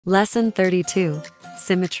Lesson 32.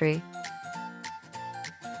 Symmetry.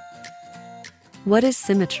 What is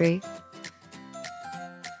symmetry?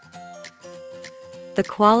 The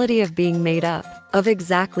quality of being made up of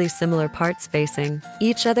exactly similar parts facing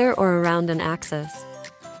each other or around an axis.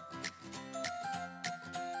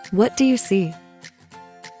 What do you see?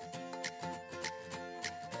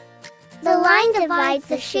 The line divides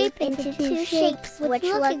the shape into two shapes which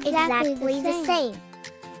look exactly the same.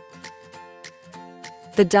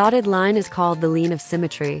 The dotted line is called the line of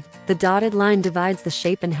symmetry. The dotted line divides the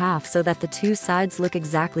shape in half so that the two sides look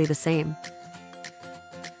exactly the same.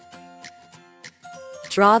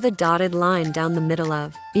 Draw the dotted line down the middle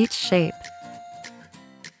of each shape.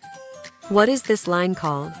 What is this line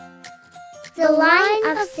called? The line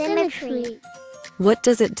of symmetry. What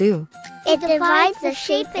does it do? It divides the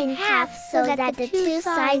shape in half so that the two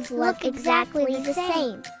sides look exactly the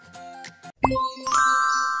same.